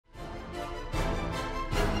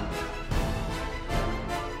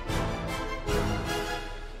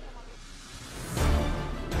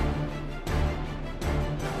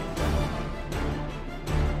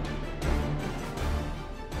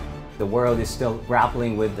world is still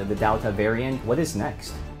grappling with the Delta variant. What is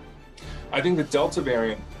next? I think the Delta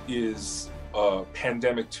variant is a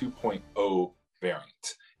pandemic 2.0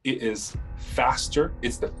 variant. It is faster.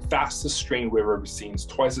 It's the fastest strain we've ever seen. It's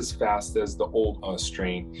twice as fast as the old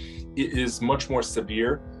strain. It is much more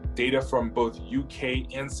severe. Data from both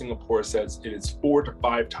UK and Singapore says it is 4 to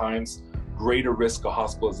 5 times greater risk of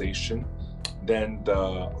hospitalization than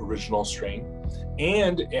the original strain.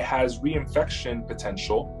 And it has reinfection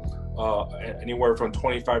potential. Anywhere from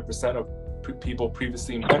 25% of people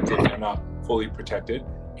previously infected are not fully protected.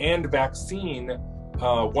 And vaccine,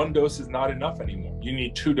 1 dose is not enough anymore. You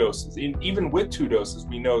need 2 doses. Even with 2 doses,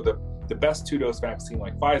 we know that the best 2-dose vaccine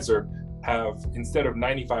like Pfizer have, instead of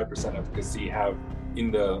 95% efficacy, have in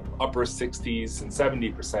the upper 60s and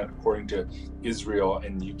 70% according to Israel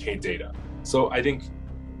and UK data. So I think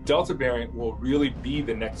Delta variant will really be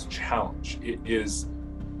the next challenge. It is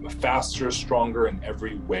faster, stronger in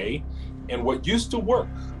every way. And what used to work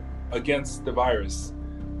against the virus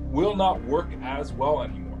will not work as well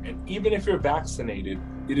anymore. And even if you're vaccinated,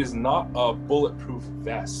 it is not a bulletproof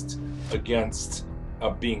vest against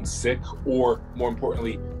being sick or, more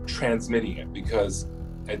importantly, transmitting it. Because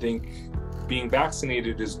I think being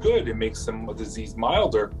vaccinated is good. It makes the disease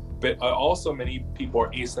milder, but also many people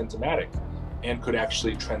are asymptomatic and could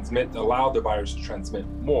actually transmit, allow the virus to transmit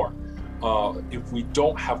more if we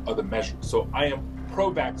don't have other measures. So I am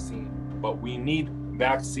pro-vaccine, but we need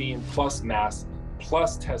vaccine plus mask,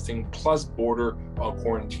 plus testing, plus border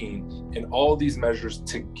quarantine, and all these measures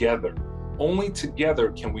together. Only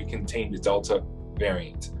together can we contain the Delta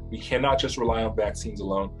variant. We cannot just rely on vaccines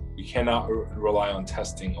alone. We cannot rely on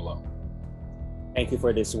testing alone. Thank you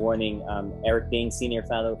for this warning. Eric Ding, Senior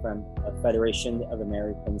Fellow from Federation of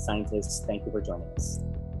American Scientists, thank you for joining us.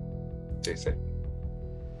 Stay safe.